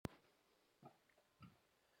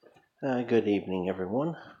Good evening,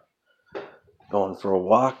 everyone. Going for a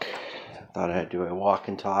walk. Thought I'd do a walk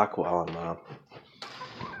and talk while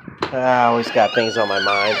I always got things on my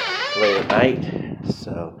mind late at night.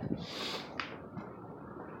 So,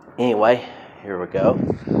 anyway, here we go.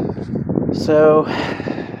 So,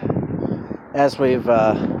 as we've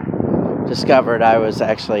discovered,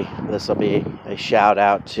 this will be a shout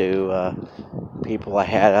out to people I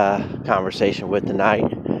had a conversation with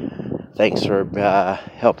tonight. Thanks for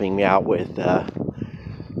helping me out with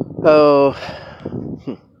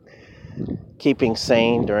keeping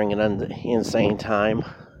sane during an insane time.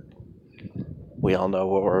 We all know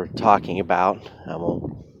what we're talking about.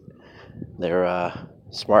 They're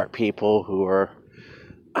smart people who are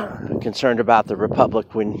concerned about the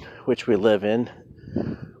republic which we live in.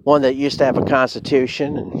 One that used to have a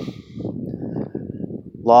constitution and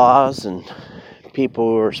laws and people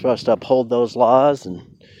who are supposed to uphold those laws and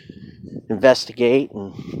investigate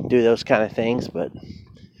and do those kind of things, but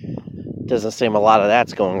it doesn't seem a lot of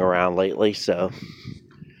that's going around lately, so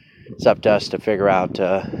it's up to us to figure out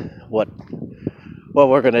what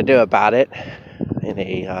we're going to do about it in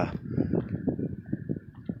a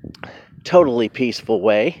totally peaceful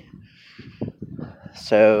way.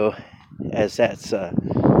 So, as that's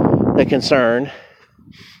the concern,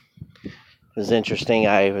 it was interesting.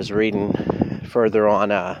 I was reading further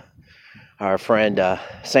on our friend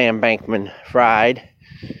Sam Bankman-Fried.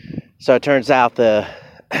 So it turns out the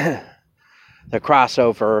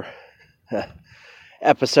crossover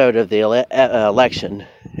episode of the election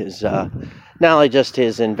is not only just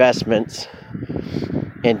his investments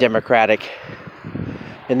in Democratic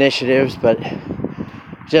initiatives, but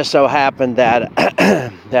just so happened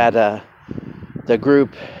that the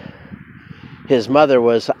group his mother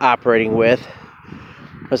was operating with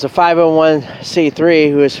was a 501c3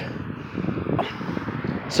 who is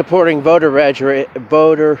supporting voter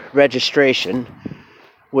registration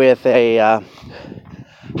with a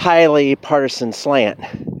highly partisan slant,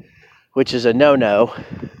 which is a no-no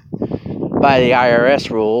by the IRS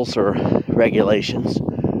rules or regulations.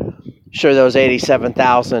 Sure, those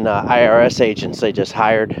 87,000 IRS agents they just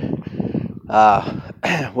hired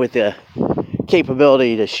with the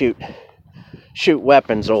capability to shoot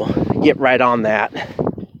weapons will get right on that.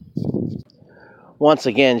 Once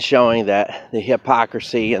again, showing that the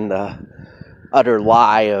hypocrisy and the utter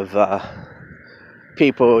lie of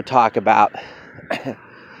people who talk about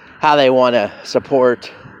how they want to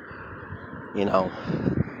support,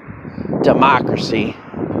 democracy.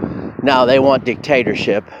 No, they want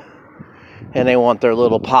dictatorship, and they want their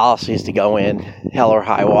little policies to go in hell or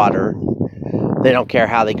high water. They don't care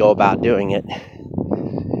how they go about doing it,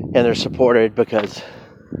 and they're supported because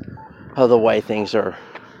of the way things are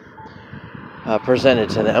presented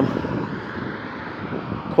to them.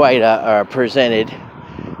 Presented,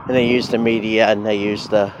 and they use the media and they use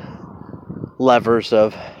the levers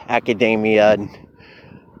of academia and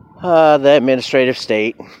the administrative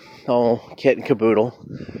state, all kit and caboodle,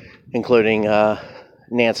 including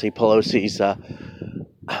Nancy Pelosi's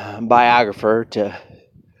biographer to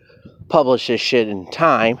publish this shit in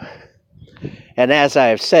time. And as I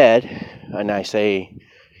have said, and I say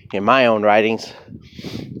in my own writings,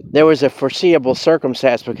 there was a foreseeable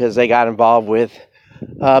circumstance because they got involved with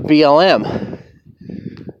BLM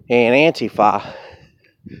and Antifa,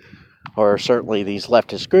 or certainly these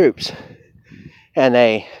leftist groups, and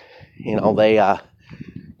they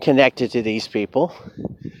connected to these people.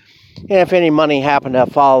 And if any money happened to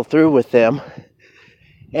follow through with them,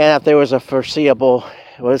 and if there was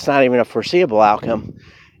it's not even a foreseeable outcome,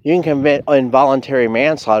 you can commit involuntary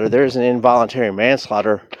manslaughter. There's an involuntary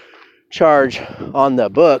manslaughter charge on the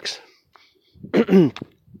books that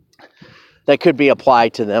could be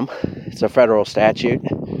applied to them. It's a federal statute.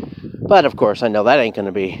 But of course, I know that ain't going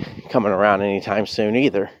to be coming around anytime soon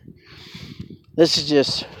either. This is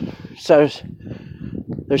just so...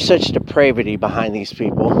 There's such depravity behind these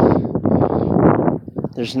people.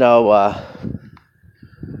 There's no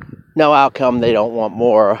outcome they don't want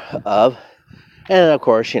more of. And of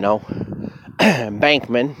course,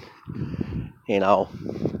 Bankman,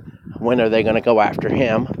 when are they going to go after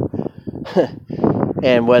him?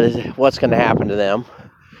 And what's going to happen to them?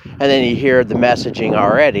 And then you hear the messaging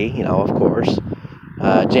already, of course.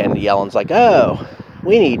 Janet Yellen's like, oh,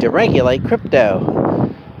 we need to regulate crypto.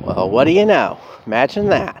 Well, what do you know? Imagine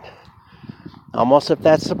that. Almost if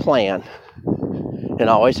that's the plan. It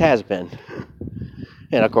always has been.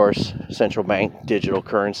 And of course, central bank, digital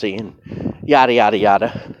currency, and yada, yada,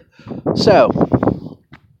 yada. So,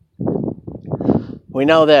 we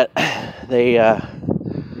know that they're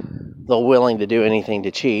willing to do anything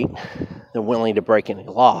to cheat. They're willing to break any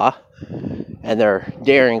law. and they're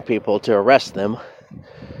daring people to arrest them.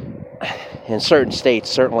 In certain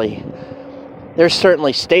states, there's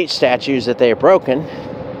certainly state statutes that they have broken,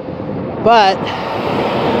 but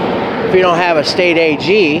if you don't have a state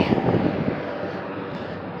AG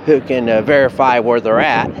who can verify where they're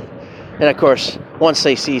at, and of course, once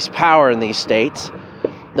they seize power in these states,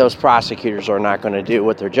 those prosecutors are not going to do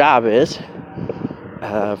what their job is.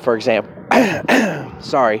 For example,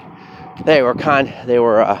 they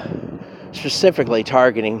were specifically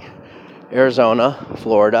targeting Arizona,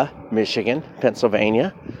 Florida, Michigan,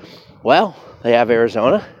 Pennsylvania. Well, they have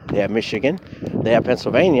Arizona, they have Michigan, they have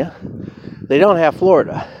Pennsylvania. They don't have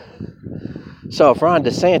Florida. So if Ron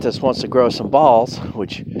DeSantis wants to grow some balls,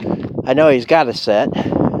 which I know he's got a set,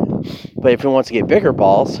 but if he wants to get bigger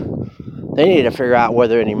balls, they need to figure out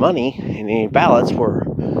whether any money and any ballots were.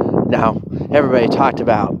 Now, everybody talked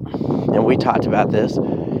about, and we talked about this,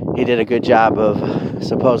 he did a good job of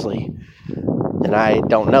supposedly, and I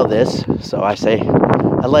don't know this, so I say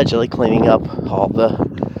allegedly cleaning up all the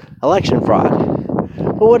election fraud.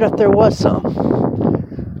 But what if there was some?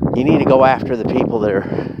 You need to go after the people that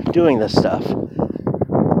are doing this stuff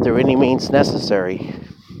through any means necessary.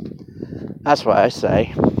 That's what I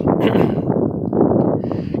say.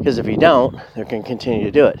 Because if you don't, they can continue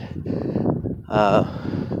to do it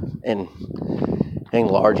in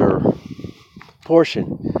larger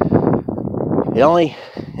portion.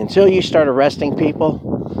 Until you start arresting people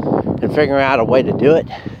and figuring out a way to do it,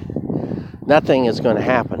 nothing is going to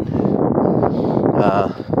happen.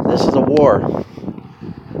 This is a war.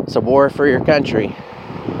 It's a war for your country.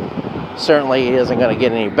 Certainly isn't going to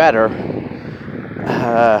get any better.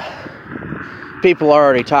 People are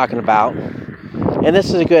already talking about, and this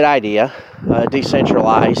is a good idea,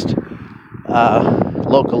 decentralized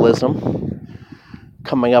localism,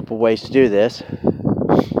 coming up with ways to do this.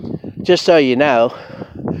 Just so you know,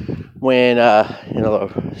 when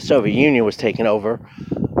the Soviet Union was taken over,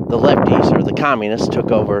 the lefties or the communists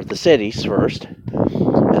took over the cities first,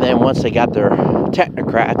 and then once they got their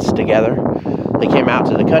technocrats together, they came out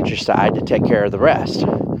to the countryside to take care of the rest.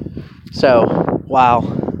 So while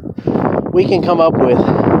we can come up with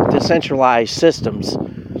decentralized systems,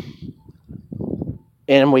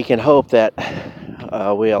 and we can hope that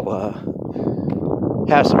we'll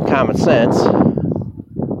have some common sense,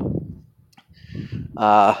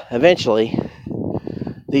 eventually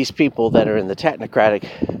these people that are in the technocratic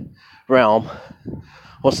realm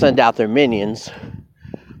will send out their minions,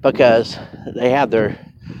 because they have their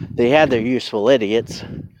useful idiots,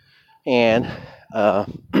 and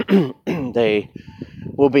they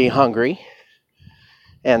will be hungry,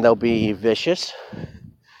 and they'll be vicious,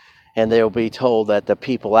 and they'll be told that the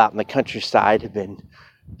people out in the countryside have been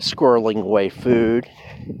squirreling away food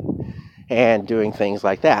and doing things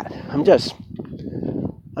like that. I'm just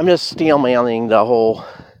steelmanning the whole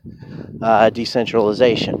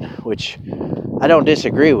decentralization, which I don't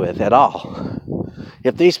disagree with at all.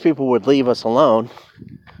 If these people would leave us alone,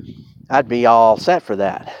 I'd be all set for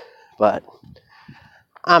that. But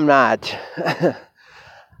I'm not.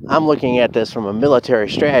 I'm looking at this from a military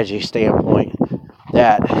strategy standpoint,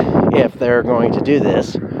 that if they're going to do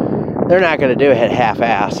this, they're not going to do it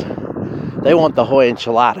half-ass. They want the whole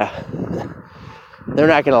enchilada. They're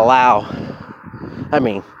not going to allow,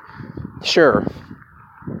 sure,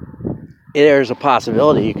 there's a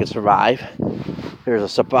possibility you could survive.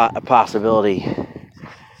 There's a possibility,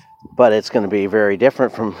 but it's going to be very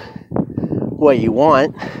different from what you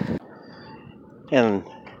want. And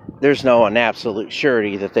there's an absolute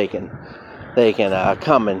surety that they can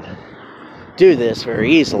come and do this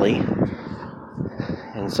very easily.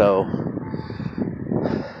 And so,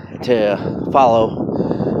 to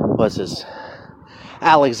follow, what's his,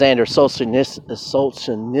 Alexander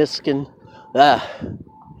Solzhenitsyn.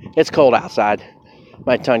 It's cold outside.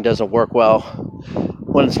 My tongue doesn't work well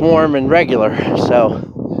when it's warm and regular. So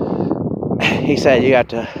he said you have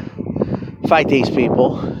to fight these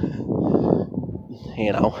people,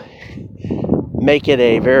 make it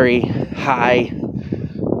a very high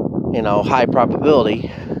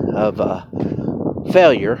probability of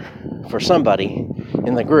failure for somebody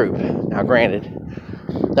in the group. Now granted,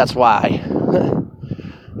 that's why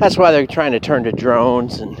they're trying to turn to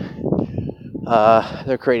drones, and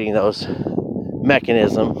they're creating those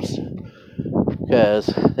mechanisms because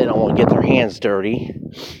they don't want to get their hands dirty,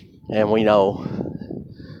 and we know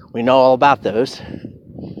all about those.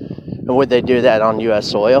 And would they do that on U.S.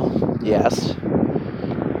 soil? Yes.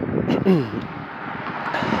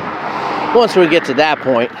 Once we get to that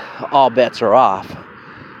point, all bets are off.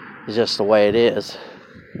 It's just the way it is.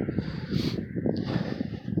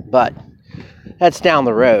 But that's down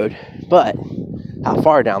the road. But how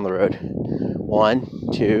far down the road? 1,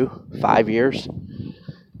 2, 5 years. I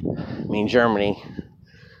mean,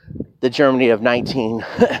 the Germany of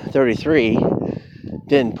 1933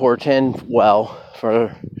 didn't portend well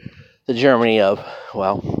for the Germany of,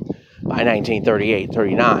 well, by 1938,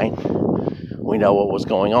 39, we know what was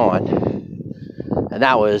going on. And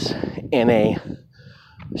that was in a,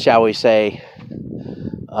 shall we say,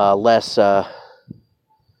 less, what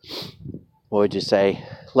would you say,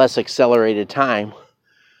 less accelerated time.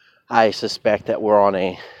 I suspect that we're on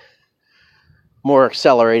a more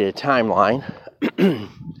accelerated timeline,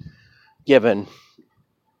 given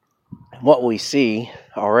what we see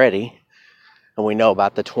already, and we know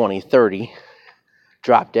about the 2030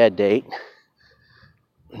 drop dead date.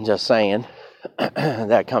 Just saying,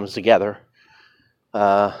 that comes together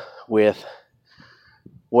with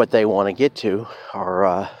what they want to get to,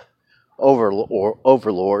 our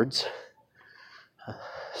overlords.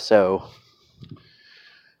 So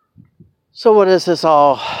what does this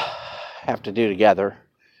all have to do together?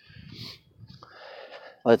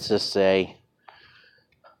 Let's just say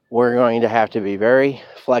we're going to have to be very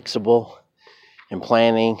flexible in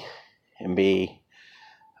planning and be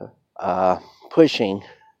pushing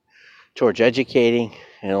towards educating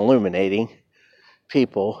and illuminating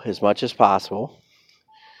people as much as possible,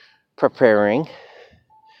 preparing,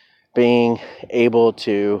 being able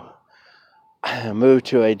to move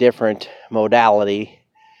to a different modality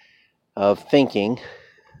of thinking.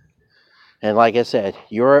 And like I said,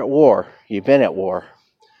 you're at war. You've been at war.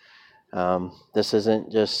 This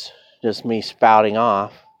isn't just me spouting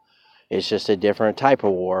off. It's just a different type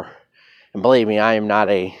of war. And believe me, I'm not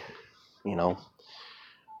a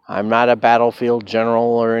battlefield general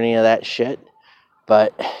or any of that shit.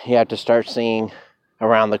 But you have to start seeing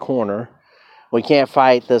around the corner. We can't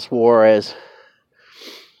fight this war as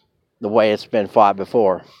the way it's been fought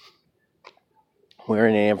before. We're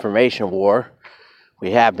in an information war.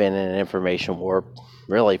 We have been in an information war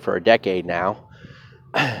really for a decade now,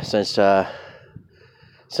 since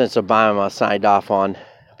Obama signed off on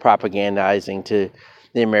propagandizing to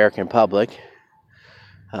the American public.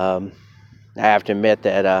 I have to admit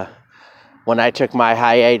that when I took my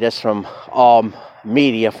hiatus from all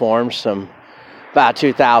media forms from about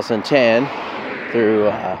 2010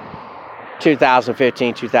 through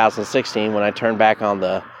 2015, 2016, when I turned back on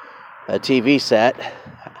the TV set,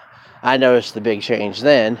 I noticed the big change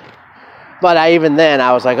then. But even then,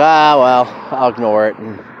 I was like, well, I'll ignore it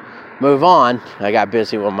and move on. I got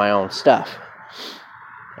busy with my own stuff.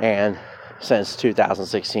 And since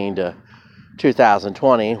 2016 to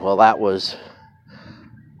 2020, well, that was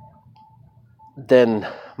then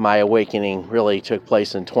my awakening really took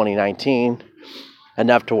place in 2019,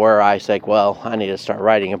 enough to where I said, well, I need to start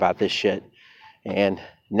writing about this shit. And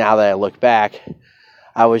now that I look back,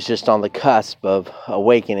 I was just on the cusp of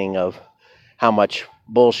awakening of how much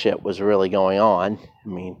bullshit was really going on. I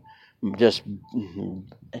mean, just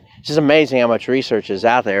amazing how much research is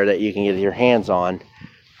out there that you can get your hands on.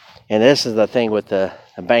 And this is the thing with the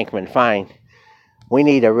Bankman-Fried. We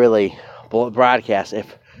need to really broadcast.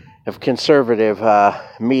 If conservative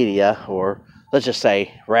media, or let's just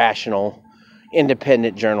say rational,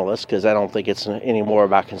 independent journalists, because I don't think it's any more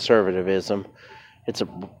about conservatism.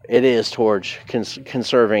 It is towards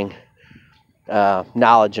conserving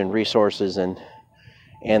knowledge and resources and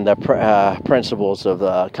the principles of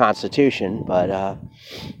the Constitution. But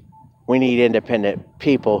we need independent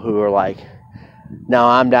people who are like, no,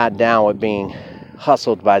 I'm not down with being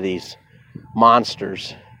hustled by these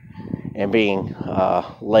monsters and being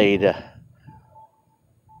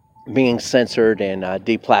being censored and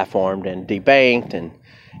deplatformed and debanked and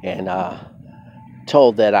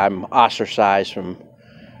told that I'm ostracized from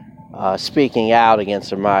speaking out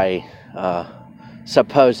against my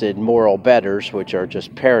supposed moral betters, which are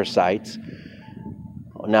just parasites.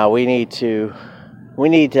 Now we need to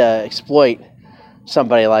exploit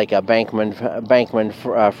somebody like a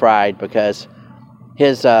Bankman-Fried, because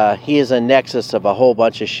he is a nexus of a whole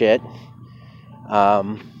bunch of shit.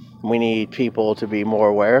 We need people to be more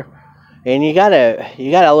aware, and you gotta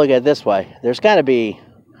look at it this way. There's got to be.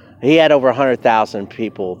 He had over 100,000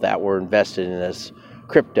 people that were invested in this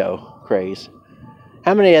crypto craze.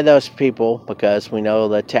 How many of those people, because we know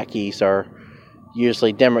the techies are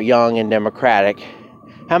usually young and democratic,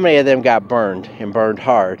 how many of them got burned and burned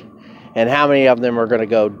hard? And how many of them are going to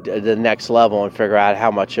go to the next level and figure out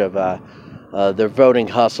how much of their voting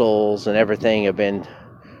hustles and everything have been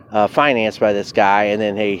financed by this guy, and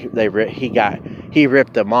then he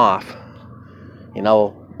ripped them off. You know,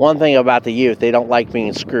 one thing about the youth, they don't like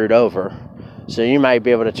being screwed over. So you might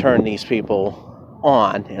be able to turn these people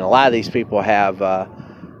on, and a lot of these people have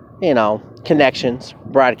connections,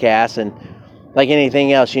 broadcasts, and like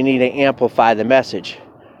anything else, you need to amplify the message.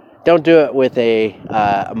 Don't do it with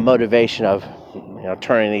a motivation of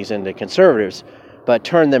turning these into conservatives, but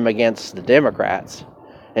turn them against the Democrats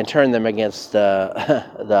and turn them against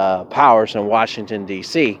the powers in Washington,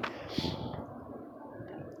 D.C.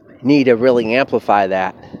 Need to really amplify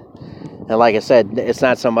that. And like I said, it's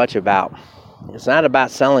not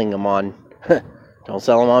about selling them on, don't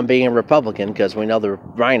sell them on being a Republican, because we know the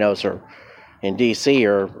rhinos are in D.C.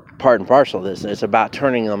 are part and parcel of this. It's about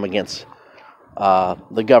turning them against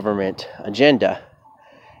the government agenda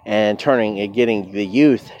and getting the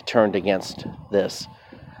youth turned against this.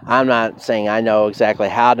 I'm not saying I know exactly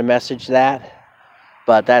how to message that,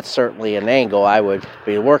 but that's certainly an angle I would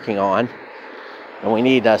be working on. And we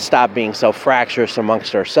need to stop being so fractious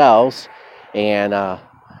amongst ourselves and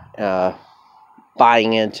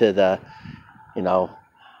buying into the,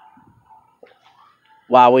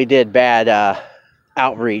 while we did bad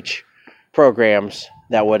outreach programs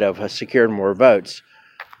that would have secured more votes,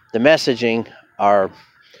 the messaging, our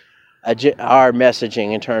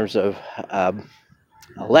messaging in terms of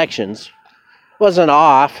elections wasn't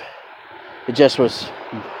off. It just was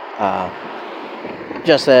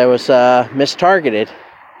mistargeted,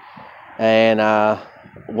 and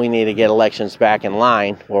we need to get elections back in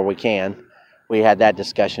line where we can. We had that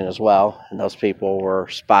discussion as well, and those people were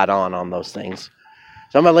spot on those things.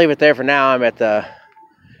 So I'm going to leave it there for now. I'm at the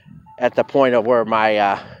point of where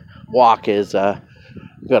my walk is going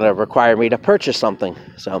to require me to purchase something.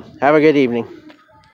 So have a good evening.